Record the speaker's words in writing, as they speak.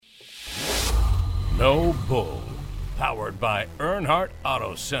No Bull, powered by Earnhardt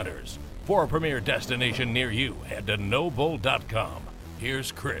Auto Centers. For a premier destination near you, head to nobull.com.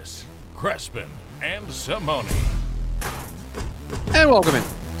 Here's Chris, Crespin, and Simone. And welcome in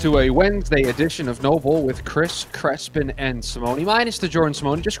to a Wednesday edition of No Bull with Chris, Crespin, and Simone. Minus the Jordan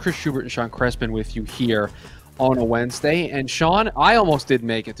Simone, just Chris Schubert and Sean Crespin with you here on a Wednesday. And Sean, I almost didn't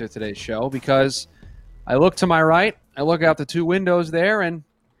make it to today's show because I look to my right, I look out the two windows there, and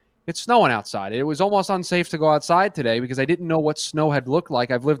it's snowing outside. It was almost unsafe to go outside today because I didn't know what snow had looked like.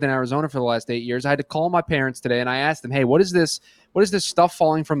 I've lived in Arizona for the last 8 years. I had to call my parents today, and I asked them, hey, what is this stuff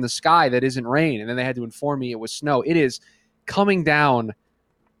falling from the sky that isn't rain? And then they had to inform me it was snow. It is coming down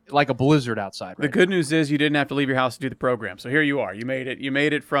like a blizzard outside. The good news is you didn't have to leave your house to do the program. So here you are. You made it. You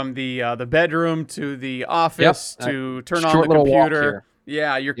made it from the bedroom to the office to turn on the computer.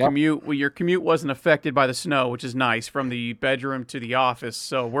 Yeah, your commute wasn't affected by the snow, which is nice, from the bedroom to the office.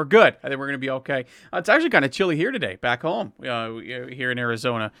 So we're good. I think we're going to be okay. It's actually kind of chilly here today, back home here in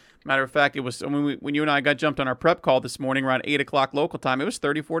Arizona. Matter of fact, it was when you and I got jumped on our prep call this morning around 8 o'clock local time. It was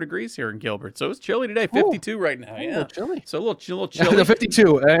 34 degrees here in Gilbert, so it was chilly today. 52 right now. Yeah, a little chilly. So a little chilly. The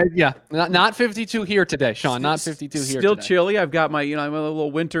 52. Not 52 here today, Sean. Not 52 here. Still today. Chilly. I've got my I'm a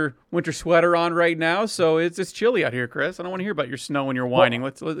little winter sweater on right now, so it's chilly out here, Chris. I don't want to hear about your snow and your whining.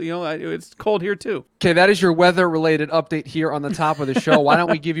 It's cold here too. Okay, that is your weather-related update here on the top of the show. Why don't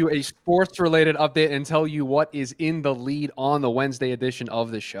we give you a sports-related update and tell you what is in the lead on the Wednesday edition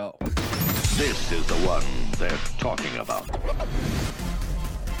of the show. This is the one they're talking about.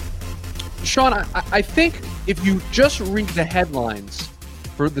 Sean, I think if you just read the headlines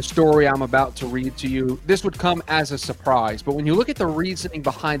for the story I'm about to read to you, this would come as a surprise. But when you look at the reasoning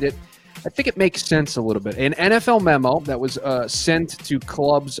behind it, I think it makes sense a little bit. An NFL memo that was sent to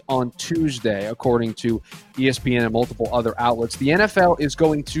clubs on Tuesday, according to ESPN and multiple other outlets, the NFL is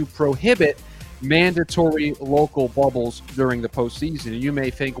going to prohibit mandatory local bubbles during the postseason. And you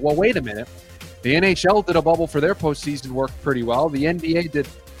may think, well, wait a minute. The NHL did a bubble for their postseason, worked pretty well. The NBA did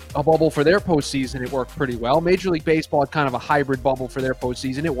a bubble for their postseason, it worked pretty well. Major League Baseball had kind of a hybrid bubble for their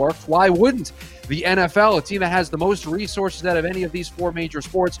postseason, it worked. Why wouldn't the NFL, a team that has the most resources out of any of these four major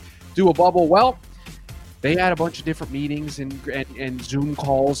sports, do a bubble? Well, they had a bunch of different meetings and Zoom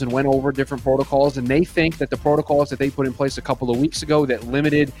calls and went over different protocols, and they think that the protocols that they put in place a couple of weeks ago that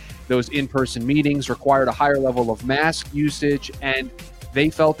limited those in-person meetings, required a higher level of mask usage, and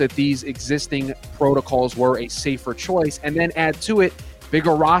they felt that these existing protocols were a safer choice. And then add to it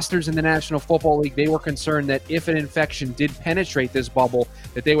bigger rosters in the National Football League. They were concerned that if an infection did penetrate this bubble,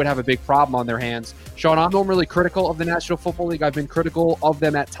 that they would have a big problem on their hands. Sean, I'm normally critical of the National Football League. I've been critical of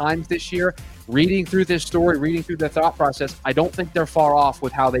them at times this year. Reading through this story, reading through the thought process, I don't think they're far off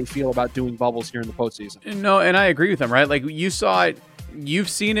with how they feel about doing bubbles here in the postseason. No, and I agree with them, right? Like, you saw it. You've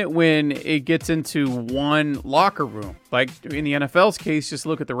seen it when it gets into one locker room. Like in the NFL's case, just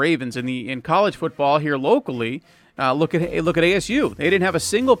look at the Ravens. In college football here locally, look at ASU. They didn't have a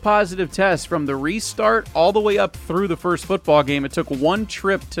single positive test from the restart all the way up through the first football game. It took one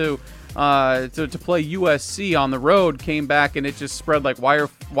trip to play USC on the road, came back, and it just spread like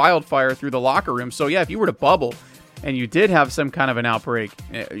wildfire through the locker room. So yeah, if you were to bubble and you did have some kind of an outbreak,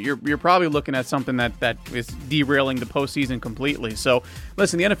 you're probably looking at something that is derailing the postseason completely. So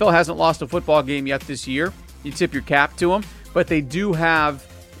listen, the NFL hasn't lost a football game yet this year. You tip your cap to them, but they do have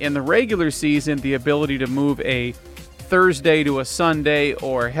in the regular season the ability to move a Thursday to a Sunday,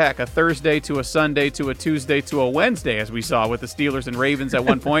 or heck, a Thursday to a Sunday to a Tuesday to a Wednesday, as we saw with the Steelers and Ravens at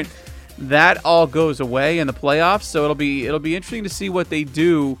one point. That all goes away in the playoffs, so it'll be interesting to see what they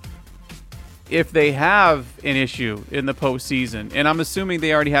do if they have an issue in the postseason. And I'm assuming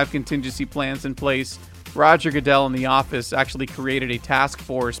they already have contingency plans in place. Roger Goodell in the office actually created a task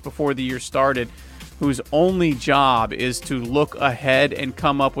force before the year started whose only job is to look ahead and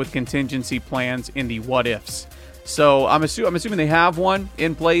come up with contingency plans in the what-ifs. So I'm assuming they have one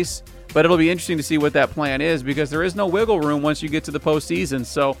in place, but it'll be interesting to see what that plan is because there is no wiggle room once you get to the postseason.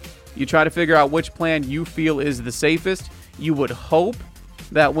 So you try to figure out which plan you feel is the safest. You would hope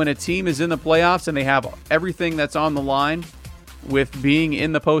that when a team is in the playoffs and they have everything that's on the line with being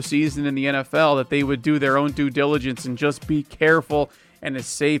in the postseason in the NFL, that they would do their own due diligence and just be careful and as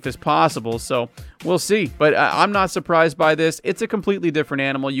safe as possible. So we'll see. But I'm not surprised by this. It's a completely different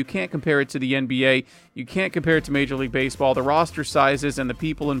animal. You can't compare it to the NBA. You can't compare it to Major League Baseball. The roster sizes and the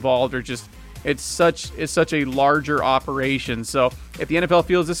people involved are just It's such a larger operation. So if the NFL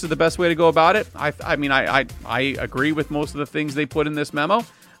feels this is the best way to go about it, I agree with most of the things they put in this memo.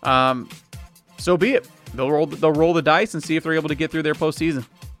 So be it. They'll roll the dice and see if they're able to get through their postseason.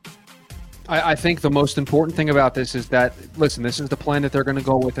 I think the most important thing about this is that, listen, this is the plan that they're going to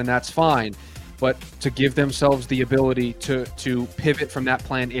go with, and that's fine. but to give themselves the ability to pivot from that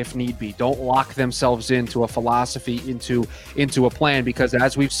plan if need be. Don't lock themselves into a philosophy, into a plan, because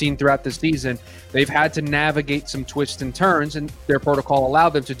as we've seen throughout the season, they've had to navigate some twists and turns, and their protocol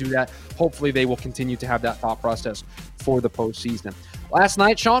allowed them to do that. Hopefully they will continue to have that thought process for the postseason. Last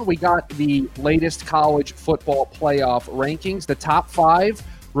night, Sean, we got the latest college football playoff rankings. The top 5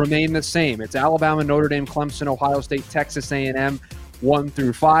 remain the same. It's Alabama, Notre Dame, Clemson, Ohio State, Texas A&M, 1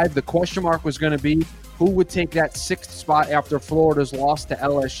 through 5. The question mark was going to be who would take that 6th spot after Florida's loss to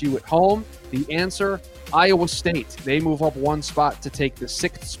LSU at home. The answer, Iowa State. They move up 1 spot to take the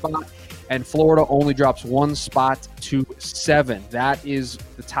 6th spot, and Florida only drops 1 spot to 7. That is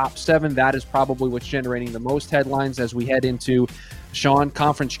the top 7. That is probably what's generating the most headlines as we head into, Sean,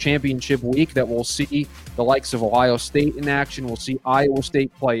 Conference Championship Week, that we'll see the likes of Ohio State in action. We'll see Iowa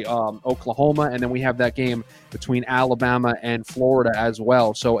State play Oklahoma, and then we have that game between Alabama and Florida as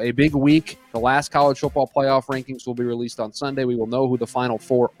well. So a big week. The last college football playoff rankings will be released on Sunday. We will know who the Final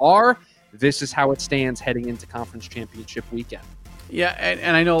 4 are. This is how it stands heading into Conference Championship Weekend. Yeah,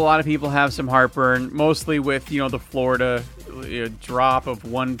 and I know a lot of people have some heartburn, mostly with the Florida drop of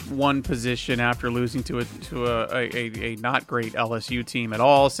one position after losing to a not great LSU team at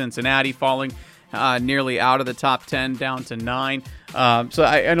all. Cincinnati falling nearly out of the top 10 down to 9. So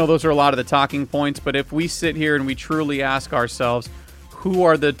I know those are a lot of the talking points, but if we sit here and we truly ask ourselves, who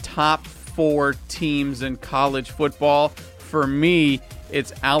are the top 4 teams in college football? For me,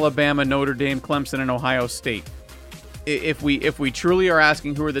 it's Alabama, Notre Dame, Clemson, and Ohio State. If we truly are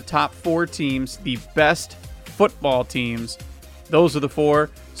asking who are the top 4 teams, the best football teams, those are the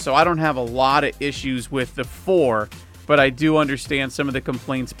 4. So I don't have a lot of issues with the 4, but I do understand some of the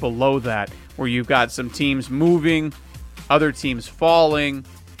complaints below that, where you've got some teams moving, other teams falling,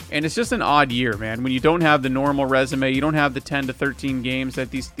 and it's just an odd year, man. When you don't have the normal resume, you don't have the 10 to 13 games that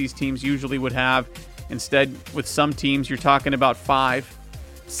these teams usually would have. Instead, with some teams, you're talking about 5,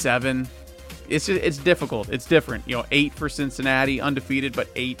 7. It's difficult. It's different. 8 for Cincinnati, undefeated, but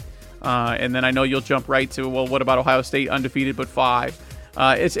 8. And then I know you'll jump right to, well, what about Ohio State, undefeated, but 5?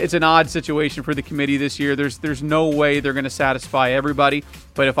 It's an odd situation for the committee this year. There's no way they're going to satisfy everybody.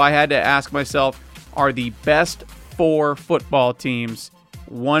 But if I had to ask myself, are the best 4 football teams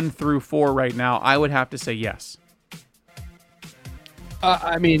 1 through 4 right now, I would have to say yes.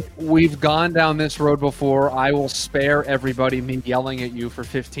 I mean, we've gone down this road before. I will spare everybody me yelling at you for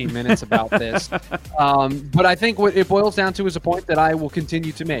 15 minutes about this. But I think what it boils down to is a point that I will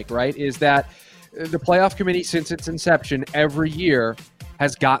continue to make, right, is that the playoff committee, since its inception, every year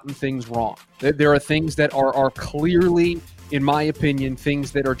has gotten things wrong. There are things that are clearly, in my opinion,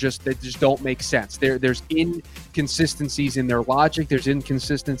 things that just don't make sense. There's inconsistencies in their logic. There's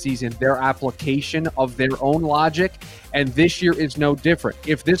inconsistencies in their application of their own logic. And this year is no different.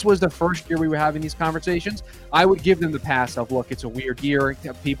 If this was the first year we were having these conversations, I would give them the pass of, look, it's a weird year.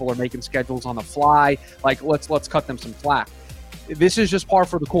 People are making schedules on the fly. Like, let's cut them some slack. This is just par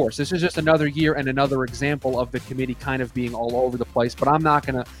for the course. This is just another year and another example of the committee kind of being all over the place. But I'm not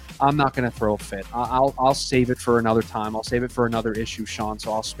gonna throw a fit. I'll save it for another time. I'll save it for another issue, Sean.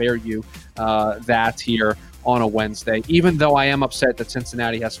 So I'll spare you that here on a Wednesday, even though I am upset that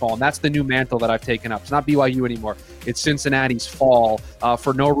Cincinnati has fallen. That's the new mantle that I've taken up. It's not BYU anymore. It's Cincinnati's fall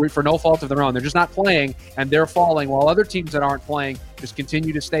for no fault of their own. They're just not playing, and they're falling, while other teams that aren't playing just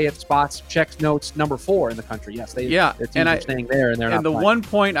continue to stay at spots. Check notes number 4 in the country. Yes, their teams are staying there, and they're not And the playing. one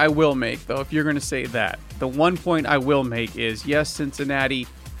point I will make, though, if you're going to say that, the one point I will make is, yes, Cincinnati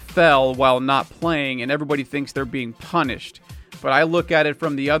fell while not playing, and everybody thinks they're being punished. But I look at it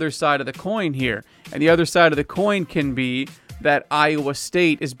from the other side of the coin here. And the other side of the coin can be that Iowa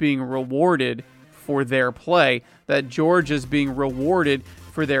State is being rewarded for their play, that Georgia is being rewarded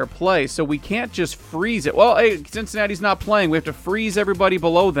for their play. So we can't just freeze it. Well, hey, Cincinnati's not playing. We have to freeze everybody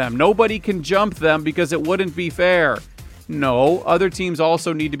below them. Nobody can jump them because it wouldn't be fair. No, other teams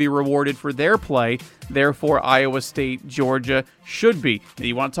also need to be rewarded for their play. Therefore, Iowa State, Georgia should be. Now,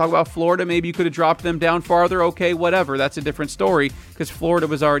 you want to talk about Florida? Maybe you could have dropped them down farther. Okay, whatever. That's a different story because Florida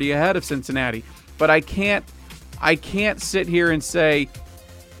was already ahead of Cincinnati. But I can't sit here and say,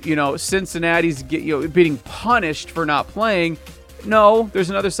 Cincinnati's being punished for not playing. No,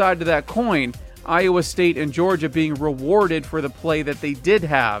 there's another side to that coin. Iowa State and Georgia being rewarded for the play that they did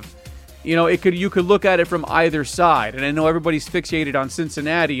have. You could look at it from either side. And I know everybody's fixated on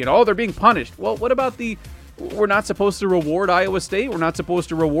Cincinnati and, they're being punished. Well, what about we're not supposed to reward Iowa State? We're not supposed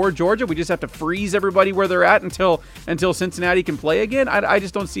to reward Georgia? We just have to freeze everybody where they're at until Cincinnati can play again? I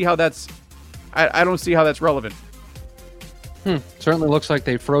just don't see how that's I don't see how that's relevant. Certainly looks like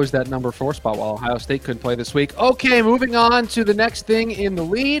they froze that number 4 spot while Ohio State couldn't play this week. Okay, moving on to the next thing in the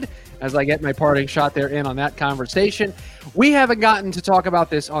lead as I get my parting shot there in on that conversation. We haven't gotten to talk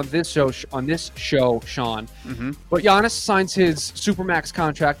about this on this show, Sean. But Giannis signs his Supermax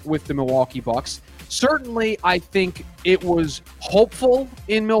contract with the Milwaukee Bucks. Certainly, I think it was hopeful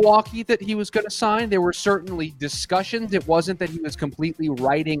in Milwaukee that he was going to sign. There were certainly discussions. It wasn't that he was completely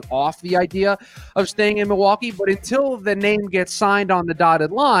writing off the idea of staying in Milwaukee. But until the name gets signed on the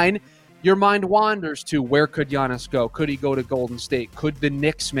dotted line, your mind wanders to where could Giannis go? Could he go to Golden State? Could the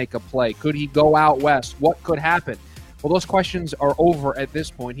Knicks make a play? Could he go out west? What could happen? Well, those questions are over at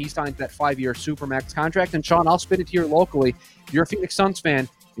this point. He signed that 5-year Supermax contract. And, Sean, I'll spit it here locally. You're a Phoenix Suns fan,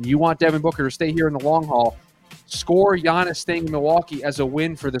 and you want Devin Booker to stay here in the long haul. Score Giannis staying in Milwaukee as a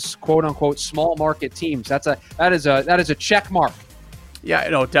win for this quote-unquote small market teams. That is a check mark. Yeah,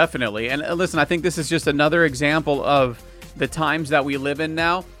 no, definitely. And listen, I think this is just another example of the times that we live in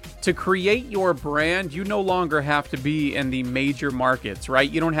now. To create your brand, you no longer have to be in the major markets, right?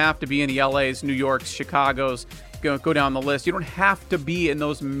 You don't have to be in the LAs, New Yorks, Chicago's, go down the list. You don't have to be in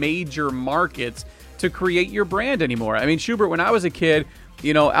those major markets to create your brand anymore. I mean, Schubert, when I was a kid,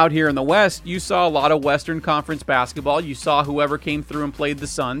 out here in the West, you saw a lot of Western Conference basketball. You saw whoever came through and played the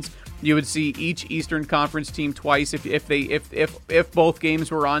Suns. You would see each Eastern Conference team twice if both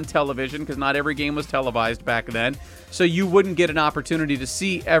games were on television, because not every game was televised back then. So you wouldn't get an opportunity to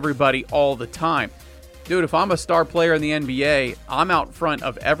see everybody all the time. Dude, if I'm a star player in the NBA, I'm out front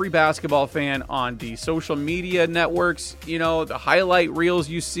of every basketball fan on the social media networks, the highlight reels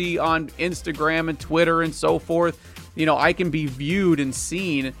you see on Instagram and Twitter and so forth. I can be viewed and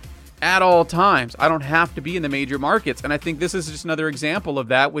seen at all times. I don't have to be in the major markets. And I think this is just another example of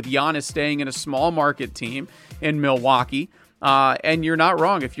that, with Giannis staying in a small market team in Milwaukee. And you're not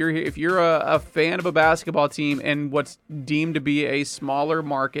wrong. If you're a fan of a basketball team in what's deemed to be a smaller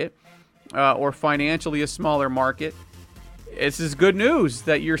market, or financially a smaller market, this is good news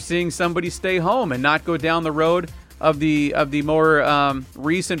that you're seeing somebody stay home and not go down the road of the more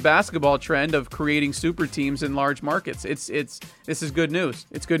recent basketball trend of creating super teams in large markets. This is good news.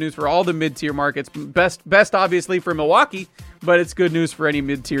 It's good news for all the mid-tier markets. Best obviously for Milwaukee, but it's good news for any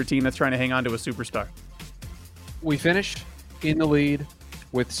mid-tier team that's trying to hang on to a superstar. We finished in the lead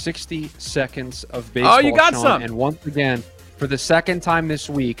with 60 seconds of baseball. Oh, you got Sean, some. And once again, for the second time this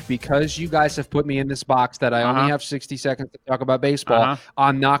week, because you guys have put me in this box that I only have 60 seconds to talk about baseball,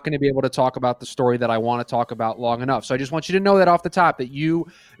 I'm not going to be able to talk about the story that I want to talk about long enough. So I just want you to know that off the top,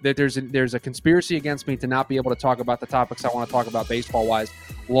 that there's a conspiracy against me to not be able to talk about the topics I want to talk about baseball-wise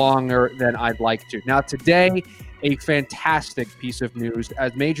longer than I'd like to. Now, today, a fantastic piece of news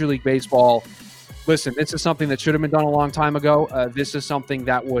as Major League Baseball. Listen, this is something that should have been done a long time ago. This is something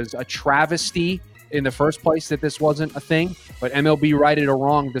that was a travesty in the first place that this wasn't a thing, but MLB righted a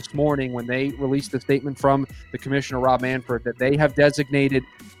wrong this morning when they released the statement from the commissioner, Rob Manfred, that they have designated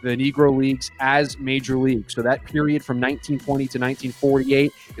the Negro Leagues as major leagues. So that period from 1920 to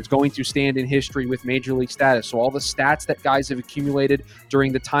 1948 is going to stand in history with major league status. So all the stats that guys have accumulated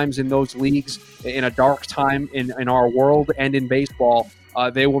during the times in those leagues, in a dark time in our world and in baseball,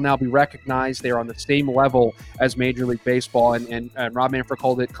 they will now be recognized. They're on the same level as Major League Baseball, and Rob Manfred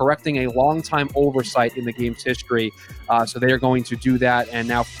called it correcting a long-time oversight in the game's history. So they are going to do that, and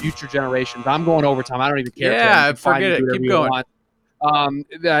now future generations. I'm going overtime. I don't even care. Yeah, forget it. Keep going.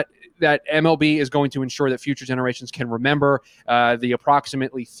 That MLB is going to ensure that future generations can remember the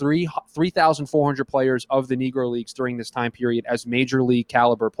approximately 3,400 players of the Negro Leagues during this time period as major league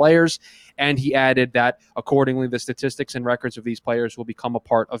caliber players. And he added that accordingly, the statistics and records of these players will become a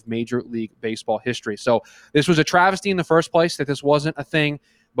part of Major League Baseball history. So this was a travesty in the first place that this wasn't a thing.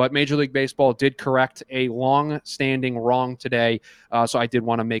 But Major League Baseball did correct a long-standing wrong today, so I did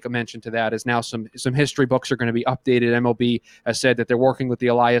want to make a mention to that. As now some history books are going to be updated. MLB has said that they're working with the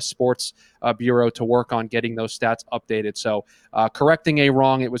Elias Sports Bureau to work on getting those stats updated. So correcting a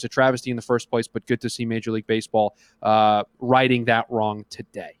wrong, it was a travesty in the first place, but good to see Major League Baseball righting that wrong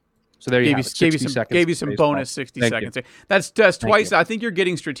today. So there you have it. Gave you some bonus 60 seconds. You. That's twice. I think you're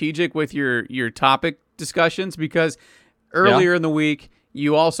getting strategic with your topic discussions, because earlier in the week,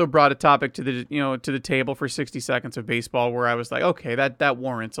 you also brought a topic to the table for 60 seconds of baseball where I was like, okay, that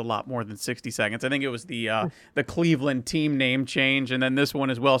warrants a lot more than 60 seconds. I think it was the Cleveland team name change, and then this one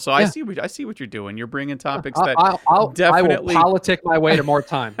as well. So I see what you're doing. You're bringing topics that definitely. I will politic my way to more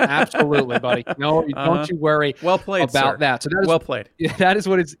time. Absolutely, buddy. No, don't you worry. Well played, about sir. that. So that is well played. That is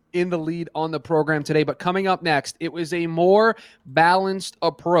what is in the lead on the program today. But coming up next, it was a more balanced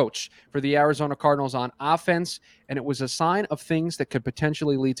approach for the Arizona Cardinals on offense, and it was a sign of things that could potentially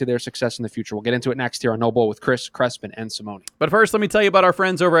potentially lead to their success in the future. We'll get into it next here on No Bull with Chris Crespin and Simone. But first, let me tell you about our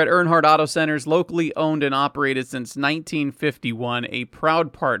friends over at Earnhardt Auto Centers, locally owned and operated since 1951, a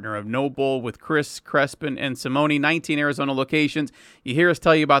proud partner of No Bull with Chris Crespin and Simone. 19 Arizona locations. You hear us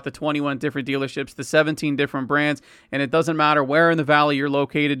tell you about the 21 different dealerships, the 17 different brands, and it doesn't matter where in the valley you're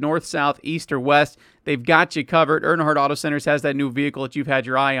located, north, south, east, or west. They've got you covered. Earnhardt Auto Centers has that new vehicle that you've had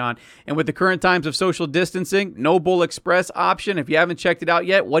your eye on. And with the current times of social distancing, No Bull Express option. If you haven't checked it out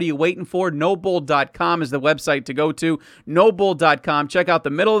yet, what are you waiting for? NoBull.com is the website to go to. NoBull.com. Check out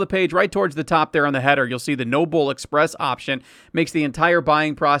the middle of the page, right towards the top there on the header. You'll see the No Bull Express option. Makes the entire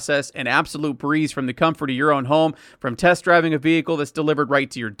buying process an absolute breeze from the comfort of your own home. From test driving a vehicle that's delivered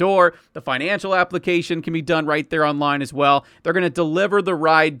right to your door, the financial application can be done right there online as well. They're going to deliver the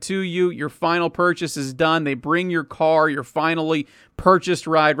ride to you. Your final purchase is done. They bring your car, your finally purchased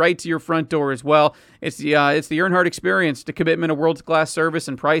ride, right to your front door as well. It's the Earnhardt experience, the commitment of world-class service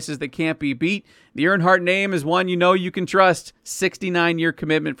and prices that can't be beat. The Earnhardt name is one you know you can trust. 69-year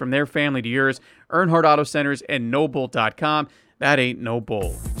commitment from their family to yours. Earnhardt Auto Centers and NoBull.com. That ain't no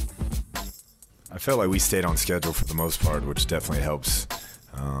bull. I felt like we stayed on schedule for the most part, which definitely helps.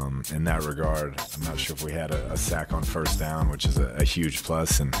 In that regard, I'm not sure if we had a sack on first down, which is a huge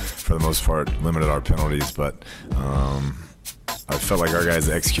plus, and for the most part limited our penalties, but I felt like our guys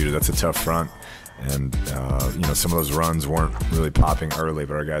executed. That's a tough front, and some of those runs weren't really popping early,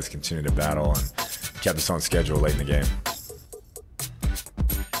 but our guys continued to battle and kept us on schedule late in the game.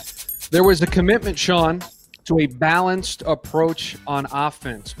 There was a commitment, Sean, to a balanced approach on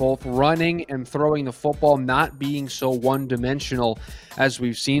offense, both running and throwing the football, not being so one-dimensional as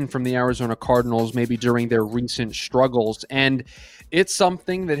we've seen from the Arizona Cardinals maybe during their recent struggles. And it's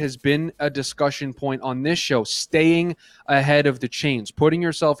something that has been a discussion point on this show, staying ahead of the chains, putting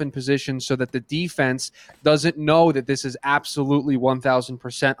yourself in position so that the defense doesn't know that this is absolutely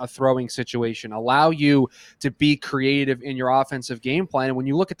 1,000% a throwing situation. Allow you to be creative in your offensive game plan. And when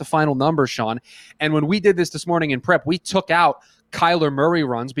you look at the final numbers, Sean, and when we did this morning in prep, we took out Kyler Murray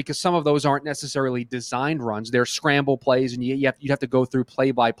runs because some of those aren't necessarily designed runs. They're scramble plays, and you have to go through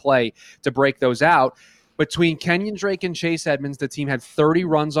play by play to break those out. Between Kenyon Drake and Chase Edmonds, the team had 30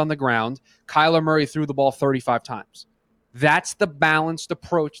 runs on the ground. Kyler Murray threw the ball 35 times. That's the balanced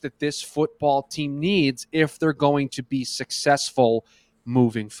approach that this football team needs if they're going to be successful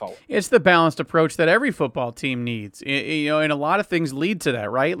moving forward. It's the balanced approach that every football team needs. And a lot of things lead to that,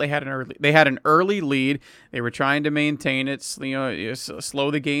 right? They had an early lead. They were trying to maintain it,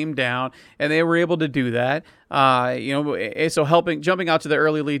 slow the game down, and they were able to do that. So jumping out to the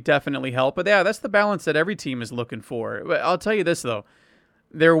early lead definitely helped. But yeah, that's the balance that every team is looking for. But I'll tell you this though,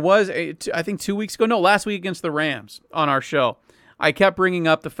 there was last week against the Rams on our show, I kept bringing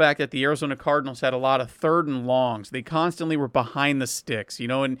up the fact that the Arizona Cardinals had a lot of third and longs. They constantly were behind the sticks,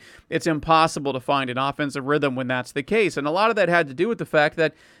 and it's impossible to find an offensive rhythm when that's the case. And a lot of that had to do with the fact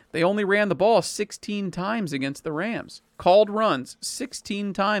that they only ran the ball 16 times against the Rams. Called runs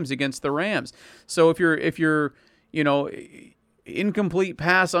 16 times against the Rams. So if you're incomplete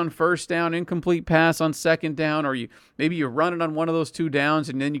pass on first down, incomplete pass on second down, or maybe you run it on one of those two downs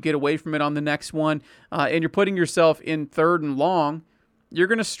and then you get away from it on the next one, and you're putting yourself in third and long, you're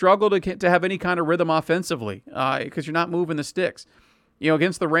going to struggle to have any kind of rhythm offensively because you're not moving the sticks.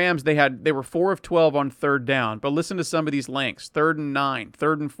 Against the Rams, they were 4 of 12 on third down, but listen to some of these lengths: 3rd and 9,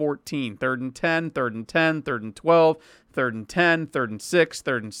 3rd and 14, 3rd and 10, 3rd and 10, 3rd and 12, 3rd and 10, 3rd and 6,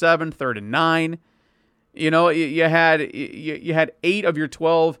 3rd and 7, 3rd and 9. You had 8 of your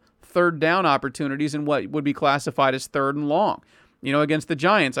 12 third down opportunities in what would be classified as third and long. Against the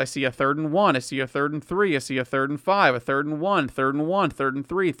Giants, I see a 3rd and 1, I see a 3rd and 3, I see a 3rd and 5, a 3rd and 1, 3rd and 1, 3rd and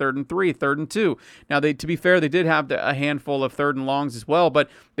 3, 3rd and 3, 3rd and 2. Now, to be fair, they did have a handful of 3rd and longs as well, but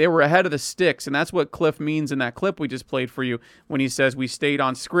they were ahead of the sticks, and that's what Cliff means in that clip we just played for you when he says we stayed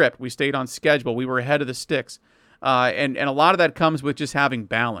on script, we stayed on schedule, we were ahead of the sticks. And a lot of that comes with just having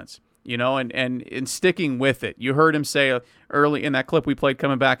balance. And sticking with it. You heard him say early in that clip we played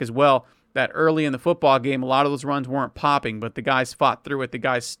coming back as well, that early in the football game, a lot of those runs weren't popping, but the guys fought through it. The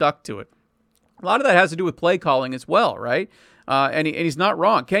guys stuck to it. A lot of that has to do with play calling as well, right? And he's not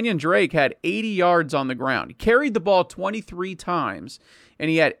wrong. Kenyon Drake had 80 yards on the ground. He carried the ball 23 times, and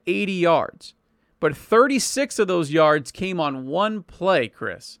he had 80 yards. But 36 of those yards came on one play,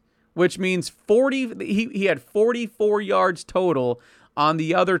 Chris, which means he had 44 yards total on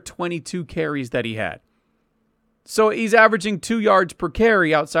the other 22 carries that he had. So he's averaging 2 yards per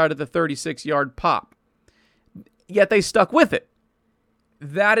carry outside of the 36-yard pop. Yet they stuck with it.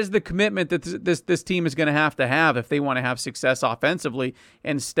 that is the commitment that this team is going to have if they want to have success offensively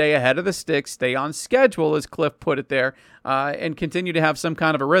and stay ahead of the sticks, stay on schedule, as Cliff put it there, and continue to have some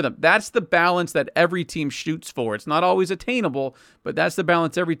kind of a rhythm. That's the balance that every team shoots for. It's not always attainable, but that's the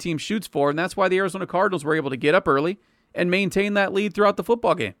balance every team shoots for, and that's why the Arizona Cardinals were able to get up early and maintain that lead throughout the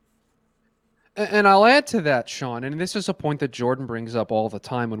football game. And I'll add to that, Sean, and this is a point that Jordan brings up all the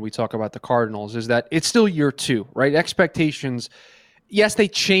time when we talk about the Cardinals, is that it's still year 2, right? Expectations, yes, they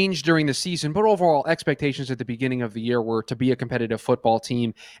changed during the season, but overall expectations at the beginning of the year were to be a competitive football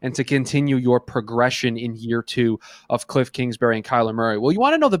team and to continue your progression in year 2 of Cliff Kingsbury and Kyler Murray. Well, you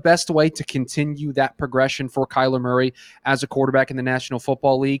want to know the best way to continue that progression for Kyler Murray as a quarterback in the National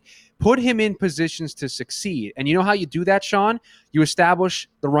Football League? Put him in positions to succeed. And you know how you do that, Sean? You establish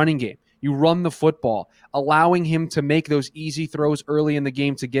the running game. You run the football, allowing him to make those easy throws early in the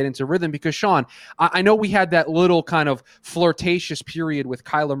game to get into rhythm. Because, Sean, I know we had that little kind of flirtatious period with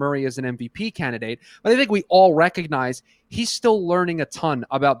Kyler Murray as an MVP candidate, but I think we all recognize he's still learning a ton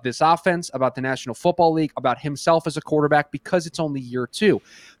about this offense, about the National Football League, about himself as a quarterback, because it's only year 2.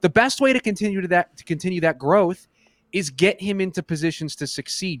 The best way to continue that growth is get him into positions to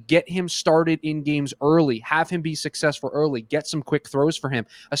succeed, get him started in games early, have him be successful early, get some quick throws for him,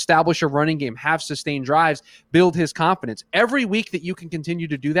 establish a running game, have sustained drives, build his confidence. Every week that you can continue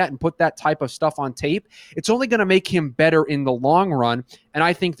to do that and put that type of stuff on tape, it's only going to make him better in the long run. And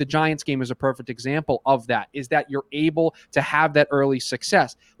I think the Giants game is a perfect example of that, is that you're able to have that early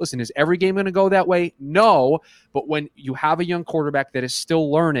success. Listen, is every game going to go that way? No, but when you have a young quarterback that is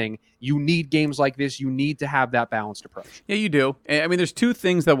still learning, you need games like this. You need to have that balanced approach. Yeah, you do. I mean, there's 2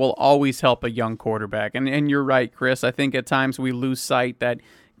 things that will always help a young quarterback. And you're right, Chris. I think at times we lose sight that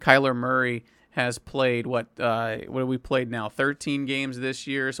Kyler Murray has played, what have we played now? 13 games this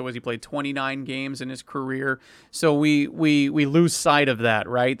year. So has he played 29 games in his career? So we lose sight of that,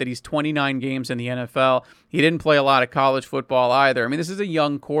 right? That he's 29 games in the NFL. He didn't play a lot of college football either. I mean, this is a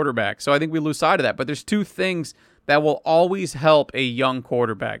young quarterback. So I think we lose sight of that. But there's 2 things that will always help a young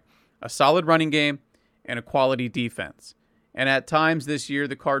quarterback: a solid running game and a quality defense. And at times this year,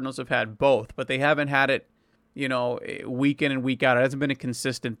 the Cardinals have had both, but they haven't had it, week in and week out. It hasn't been a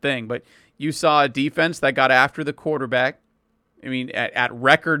consistent thing. But you saw a defense that got after the quarterback, I mean, at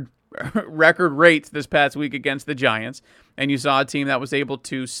record rates this past week against the Giants. And you saw a team that was able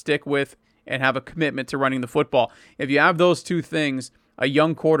to stick with and have a commitment to running the football. If you have those 2 things, a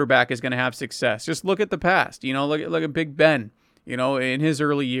young quarterback is going to have success. Just look at the past. Look at Big Ben. In his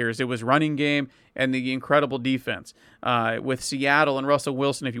early years, it was running game and the incredible defense. With Seattle and Russell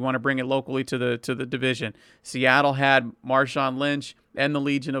Wilson, if you want to bring it locally to the division, Seattle had Marshawn Lynch and the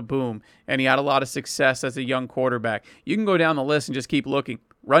Legion of Boom, and he had a lot of success as a young quarterback. You can go down the list and just keep looking.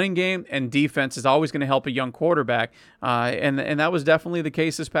 Running game and defense is always going to help a young quarterback, and that was definitely the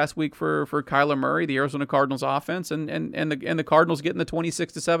case this past week for Kyler Murray, the Arizona Cardinals offense, and the Cardinals getting the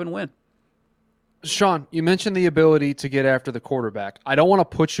 26-7 win. Sean, you mentioned the ability to get after the quarterback. I don't want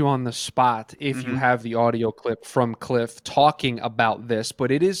to put you on the spot if you have the audio clip from Cliff talking about this,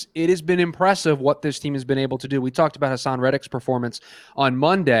 but it has been impressive what this team has been able to do. We talked about Hassan Reddick's performance on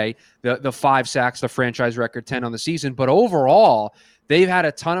Monday, the 5 sacks, the franchise record, 10 on the season, but overall, they've had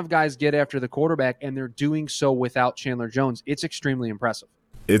a ton of guys get after the quarterback, and they're doing so without Chandler Jones. It's extremely impressive.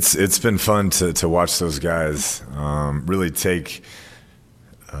 It's been fun to watch those guys really take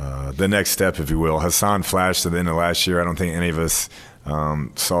the next step, if you will. Hassan flashed at the end of last year. I don't think any of us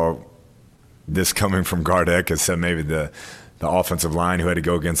saw this coming from Gardeck, except maybe the offensive line who had to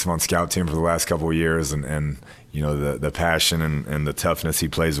go against him on scout team for the last couple of years, and the passion and the toughness he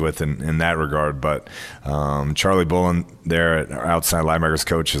plays with in that regard. But Charlie Bullen there, our outside linebackers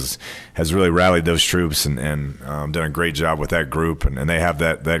coach, has really rallied those troops and done a great job with that group. And they have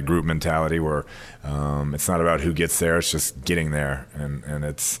that group mentality where it's not about who gets there, it's just getting there. And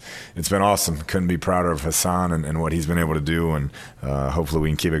it's been awesome. Couldn't be prouder of Hassan and what he's been able to do, and hopefully we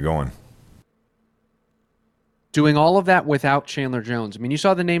can keep it going. Doing all of that without Chandler Jones. I mean, you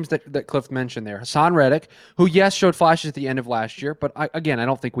saw the names that Cliff mentioned there. Hassan Reddick, who, yes, showed flashes at the end of last year, but I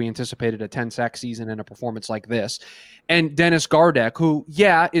don't think we anticipated a 10-sack season and a performance like this. And Dennis Gardeck, who,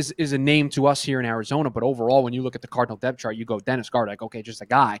 is a name to us here in Arizona, but overall, when you look at the Cardinal depth chart, you go, Dennis Gardeck, okay, just a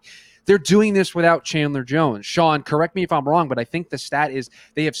guy. They're doing this without Chandler Jones. Sean, correct me if I'm wrong, but I think the stat is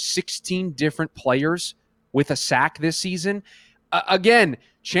they have 16 different players with a sack this season. Again,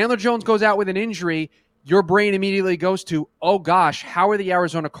 Chandler Jones goes out with an injury. Your brain immediately goes to, oh gosh, how are the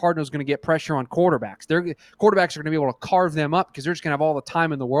Arizona Cardinals going to get pressure on quarterbacks? Their quarterbacks are going to be able to carve them up because they're just going to have all the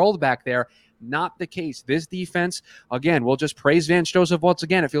time in the world back there. not the case. This defense, again, we'll just praise Vance Joseph once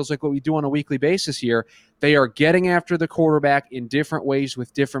again. It feels like what we do on a weekly basis here. They are getting after the quarterback in different ways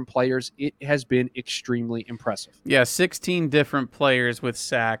with different players. It has been extremely impressive. Yeah, 16 different players with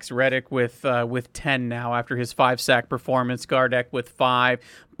sacks. Reddick with 10 now after his 5-sack performance. Gardeck with 5.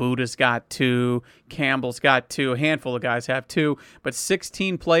 Buddha's got 2. Campbell's got 2. A handful of guys have 2. But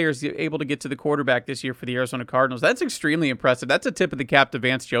 16 players able to get to the quarterback this year for the Arizona Cardinals. That's extremely impressive. That's a tip of the cap to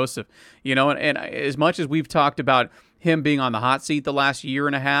Vance Joseph. You know, and as much as we've talked about him being on the hot seat the last year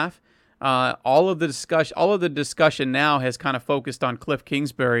and a half, all of the discussion now has kind of focused on Cliff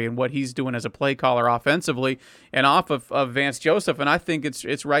Kingsbury and what he's doing as a play caller offensively and off of Vance Joseph, and I think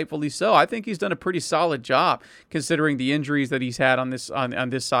it's rightfully so. I think he's done a pretty solid job considering the injuries that he's had on this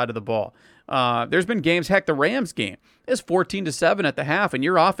side of the ball. There's been games, heck, the Rams game is 14-7 at the half, and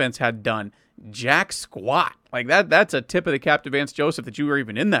your offense had done jack squat. Like that's a tip of the cap to Vance Joseph that you were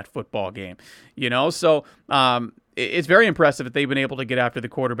even in that football game, you know. So it's very impressive that they've been able to get after the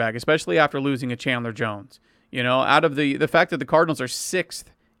quarterback, especially after losing a Chandler Jones. You know, out of the fact that the Cardinals are 6th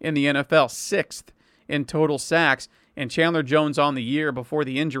in the NFL, 6th in total sacks, and Chandler Jones on the year before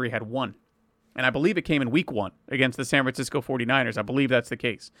the injury had 1. And I believe it came in week 1 against the San Francisco 49ers. I believe that's the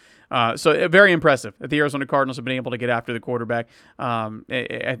case. So very impressive that the Arizona Cardinals have been able to get after the quarterback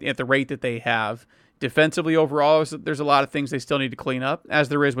at the rate that they have. Defensively, overall, there's a lot of things they still need to clean up, as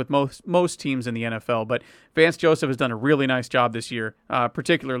there is with most teams in the NFL. But Vance Joseph has done a really nice job this year,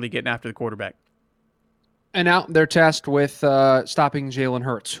 particularly getting after the quarterback. And now they're tasked with stopping Jalen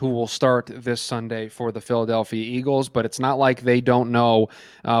Hurts, who will start this Sunday for the Philadelphia Eagles. But it's not like they don't know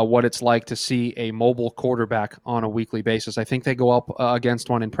what it's like to see a mobile quarterback on a weekly basis. I think they go up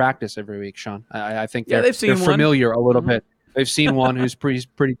against one in practice every week, Sean. I think they're familiar a little bit. They've seen one who's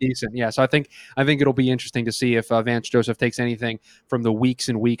pretty decent. Yeah, so I think it'll be interesting to see if Vance Joseph takes anything from the weeks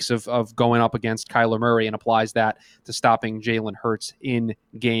and weeks of going up against Kyler Murray and applies that to stopping Jalen Hurts in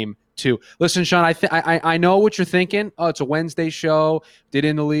Game 2. Listen, Sean, I know what you're thinking. Oh, it's a Wednesday show. Did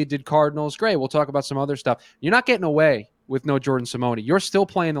in the lead, did Cardinals. Great, we'll talk about some other stuff. You're not getting away with no Jordan Simone. You're still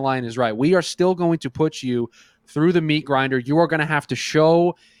playing The Line is Right. We are still going to put you through the meat grinder. You are going to have to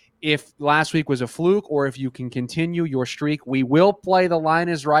show if last week was a fluke or if you can continue your streak. We will play The Line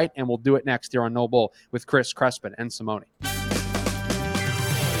is Right, and we'll do it next here on No Bull with Chris Crespin and Simone.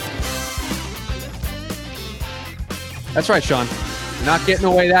 That's right, Sean. You're not getting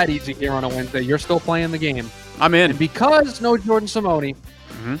away that easy here on a Wednesday. You're still playing the game. I'm in. And because no Jordan Simone,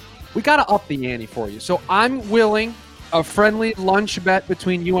 we got to up the ante for you. So I'm willing a friendly lunch bet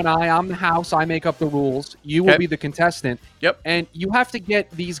between you and I. I'm the house. I make up the rules. You will be the contestant. Yep. And you have to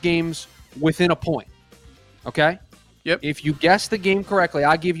get these games within a point. Okay? Yep. If you guess the game correctly,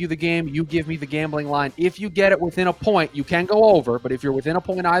 I give you the game. You give me the gambling line. If you get it within a point, you can go over. But if you're within a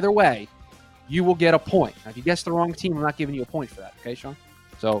point either way, you will get a point. Now, if you guess the wrong team, I'm not giving you a point for that. Okay, Sean?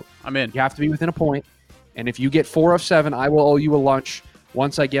 So I'm in. You have to be within a point. And if you get 4 of 7, I will owe you a lunch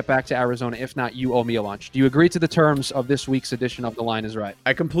once I get back to Arizona. If not, you owe me a lunch. Do you agree to the terms of this week's edition of The Line is Right?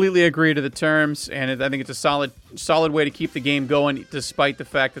 I completely agree to the terms, and I think it's a solid way to keep the game going, despite the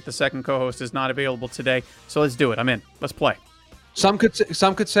fact that the second co-host is not available today. So let's do it. I'm in. Let's play. Some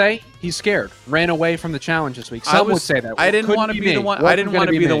could say he's scared, ran away from the challenge this week. Some would say that. I didn't want to be the one. I didn't want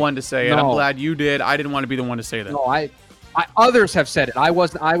to be the one to say it. I'm glad you did. I didn't want to be the one to say that. No, others have said it. I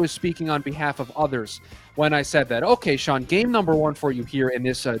was speaking on behalf of others when I said that. Okay, Sean, game number 1 for you here in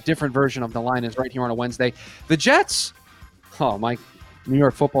this different version of The Line is Right here on a Wednesday. The Jets, my New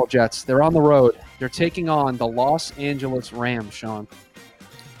York Football Jets, they're on the road. They're taking on the Los Angeles Rams, Sean.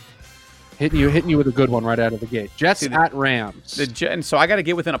 Hitting you with a good one right out of the gate. Jets at Rams. And so I got to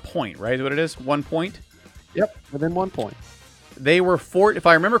get within a point, right? Is what it is? 1 point? Yep, within 1 point. They were if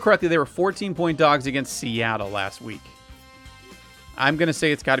I remember correctly, they were 14-point dogs against Seattle last week. I'm going to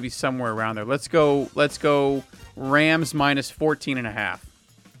say it's got to be somewhere around there. Let's go Rams minus 14.5.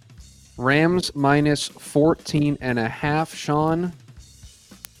 Rams minus 14.5, Sean.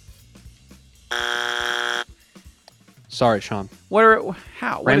 Sorry, Sean. What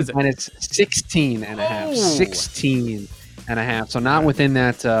Rams is it? Minus 16.5. 16.5. So not within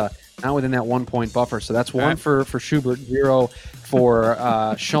that 1 point buffer. So that's 1 for Schubert, 0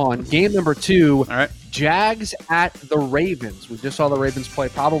 for Sean. Game number 2. All right. Jags at the Ravens. We just saw the Ravens play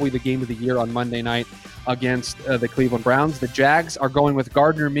probably the game of the year on Monday night against the Cleveland Browns. The Jags are going with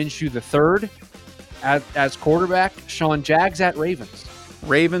Gardner Minshew III as quarterback. Sean, Jags at Ravens.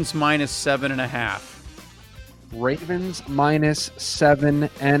 Ravens minus 7.5. Ravens minus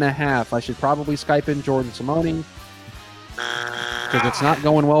 7.5. I should probably Skype in Jordan Simone. because it's not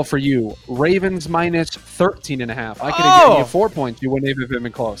going well for you. Ravens minus 13.5. I could have given you 4 points. You wouldn't even have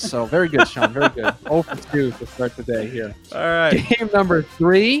been close. So very good, Sean. Very good. 0 for 2 to start the day here. All right. Game number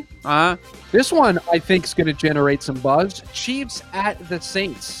 3. This one I think is going to generate some buzz. Chiefs at the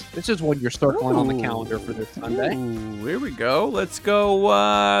Saints. This is one you're circling on the calendar for this Sunday. Ooh, here we go. Let's go.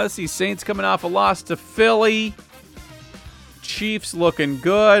 Let's see. Saints coming off a loss to Philly. Chiefs looking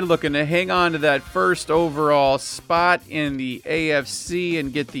good, looking to hang on to that first overall spot in the AFC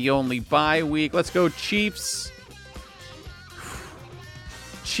and get the only bye week. Let's go Chiefs.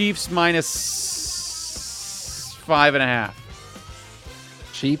 Chiefs minus 5.5.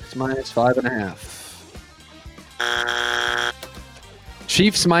 Chiefs minus 5.5.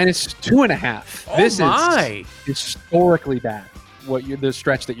 Chiefs minus 2.5. Oh this my. is historically bad. The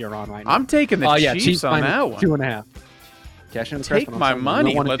stretch that you're on right now. I'm taking the Chiefs Chiefs on minus that one. 2.5. Cash in the Take my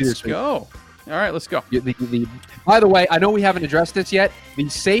money. Let's go. All right, let's go. By the way, I know we haven't addressed this yet. The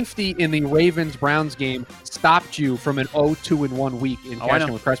safety in the Ravens-Browns game stopped you from an 0-2-1 week in Cash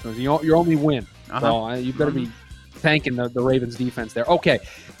in with Crespin. Your only win. So you better be thanking the Ravens defense there. Okay,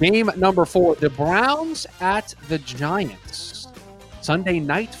 game number 4. The Browns at the Giants. Sunday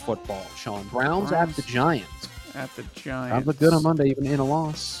night football, Sean. Browns at the Giants. At the Giants. Sounds look good on Monday, even in a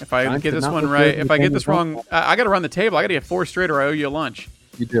loss. If I Giants get this one right, if I get this wrong, I got to run the table. I got to get 4 straight, or I owe you a lunch.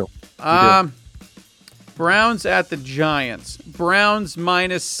 You do. Browns at the Giants. Browns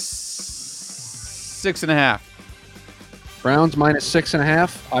minus 6.5. Browns minus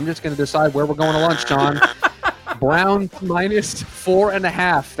 6.5. I'm just going to decide where we're going to lunch, John. Browns minus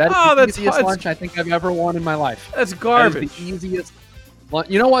 4.5. That is the easiest lunch I think I've ever won in my life. That's garbage. That is the easiest.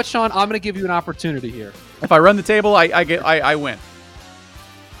 You know what, Sean? I'm going to give you an opportunity here. If I run the table, I win.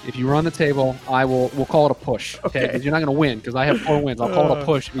 If you run the table, we'll call it a push. Okay, because you're not going to win because I have 4 wins. I'll call it a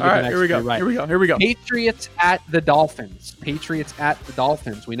push. All right, here we go. Right. Here we go. Patriots at the Dolphins. Patriots at the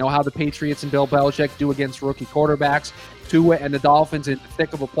Dolphins. We know how the Patriots and Bill Belichick do against rookie quarterbacks. Tua and the Dolphins in the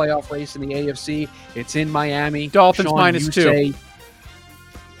thick of a playoff race in the AFC. It's in Miami. Dolphins Sean, minus 2.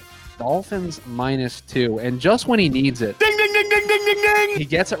 Dolphins minus 2, and just when he needs it, ding, ding, ding, ding, ding, ding, ding. He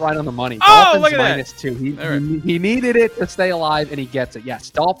gets it right on the money. Oh, Dolphins look at minus that. 2. He needed it to stay alive, and he gets it. Yes,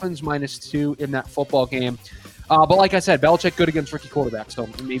 Dolphins minus 2 in that football game. But like I said, Belichick good against rookie quarterbacks, so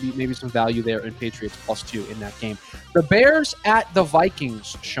maybe some value there in Patriots plus 2 in that game. The Bears at the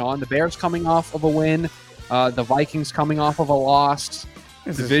Vikings, Sean. The Bears coming off of a win. The Vikings coming off of a loss.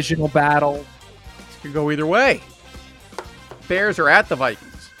 Divisional battle. This could go either way. Bears are at the Vikings.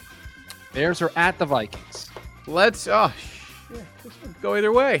 Bears are at the Vikings. Let's this could go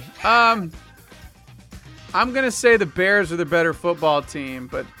either way. I'm gonna say the Bears are the better football team,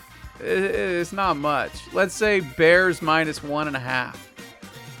 but it's not much. Let's say Bears minus 1.5.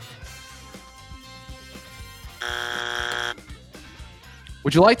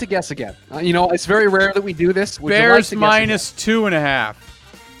 Would you like to guess again? It's very rare that we do this. Would Bears you like to minus 2.5.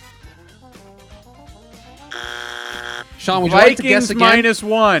 Sean, would you Vikings like to guess again? minus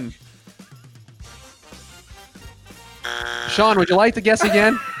 1. Sean, would you like to guess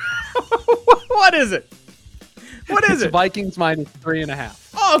again? What is it? What is it? Vikings minus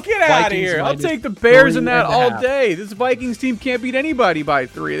 3.5. Oh, get out of here. I'll take the Bears in that all day. This Vikings team can't beat anybody by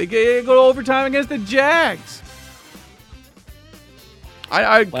 3. They go to overtime against the Jags.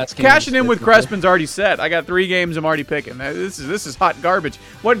 Cashing in with Crespin's already set. I got 3 games I'm already picking. This is hot garbage.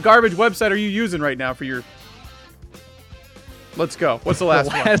 What garbage website are you using right now for your... Let's go. What's the last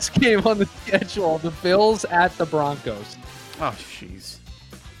one? Last game on the schedule, the Bills at the Broncos. Oh, jeez.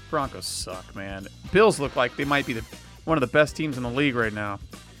 Broncos suck, man. Bills look like they might be one of the best teams in the league right now.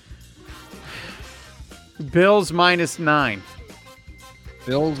 Bills minus 9.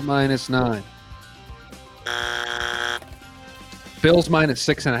 Bills minus 9. Bills minus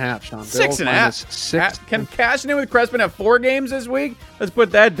 6.5, Sean. 6.5. 6. Can cashing in with Crespin have 4 games this week? Let's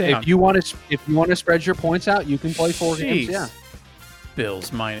put that down. If you want to spread your points out, you can play 4 games. Yeah.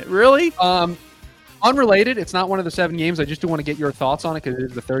 Bills minus. Really? Unrelated. It's not one of the 7 games. I just do want to get your thoughts on it because it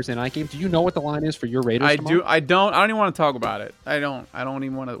is the Thursday night game. Do you know what the line is for your Raiders? I do. I don't even want to talk about it. I don't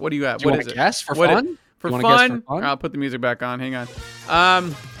even want to. What do you got? Do you want to guess for fun? For fun? I'll put the music back on. Hang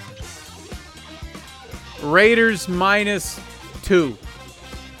on. Raiders minus 2.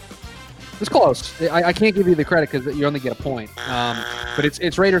 It's close. I can't give you the credit because you only get a point. But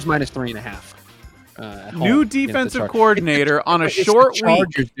it's Raiders minus 3.5. New defensive coordinator on a short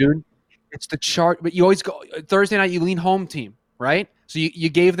Chargers, week. Dude. It's the chart, but you always go Thursday night. You lean home team, right? So you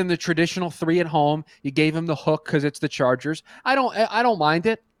gave them the traditional 3 at home. You gave them the hook because it's the Chargers. I don't mind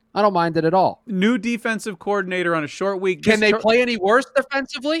it. I don't mind it at all. New defensive coordinator on a short week. Can they play any worse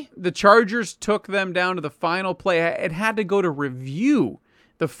defensively? The Chargers took them down to the final play. It had to go to review.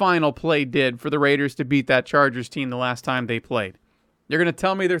 The final play did for the Raiders to beat that Chargers team the last time they played. You're going to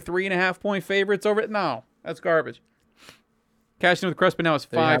tell me they're 3.5-point favorites over it? No, that's garbage. Cashing in with Crespin now is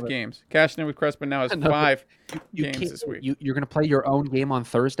 5 games. Cashing in with Crespin now is 5 games this week. You're going to play your own game on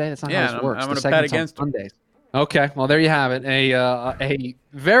Thursday? That's not how this works. I'm going to bet against Sundays. Okay, well, there you have it. A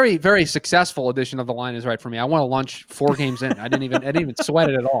very, very successful edition of The Line is Right for me. I won a lunch 4 games in. I didn't even sweat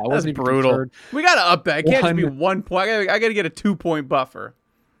it at all. I wasn't even brutal. concerned. We got to up that. It can't just be 1 point. I got to get a 2-point buffer.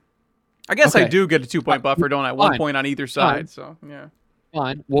 I guess I do get a 2-point buffer, don't I? 1 point on either side. So yeah.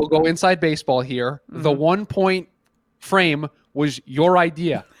 Fine. We'll go inside baseball here. The 1-point frame was your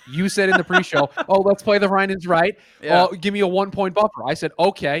idea. You said in the pre-show, "Oh, let's play The Line is Right. Yeah. Give me a 1-point buffer." I said,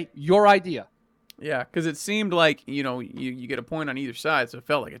 "Okay, your idea." Yeah, because it seemed like, you get a point on either side, so it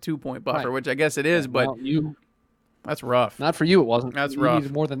felt like a 2-point buffer, which I guess it is, but that's rough. Not for you, it wasn't. That's you rough.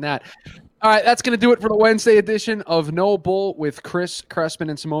 Needed more than that. All right, that's going to do it for the Wednesday edition of No Bull with Chris, Crespin,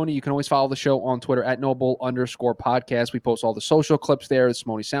 and Simone. You can always follow the show on Twitter at NoBull_podcast. We post all the social clips there. The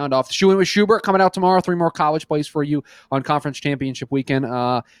Simone Sound Off. The Shoe In with Schubert coming out tomorrow. 3 more college plays for you on Conference Championship Weekend.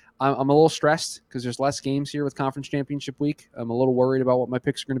 I'm a little stressed because there's less games here with Conference Championship Week. I'm a little worried about what my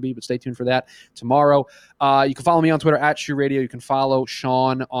picks are going to be, but stay tuned for that tomorrow. You can follow me on Twitter at Shoe Radio. You can follow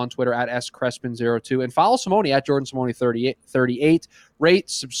Sean on Twitter at SCrespin02. And follow Simone at Jordan Simone 38. Rate,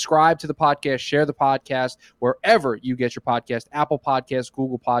 subscribe to the podcast, share the podcast wherever you get your podcast. Apple Podcasts,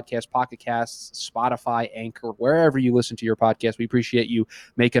 Google Podcasts, Pocket Casts, Spotify, Anchor, wherever you listen to your podcast. We appreciate you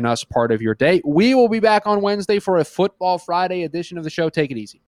making us part of your day. We will be back on Wednesday for a Football Friday edition of the show. Take it easy.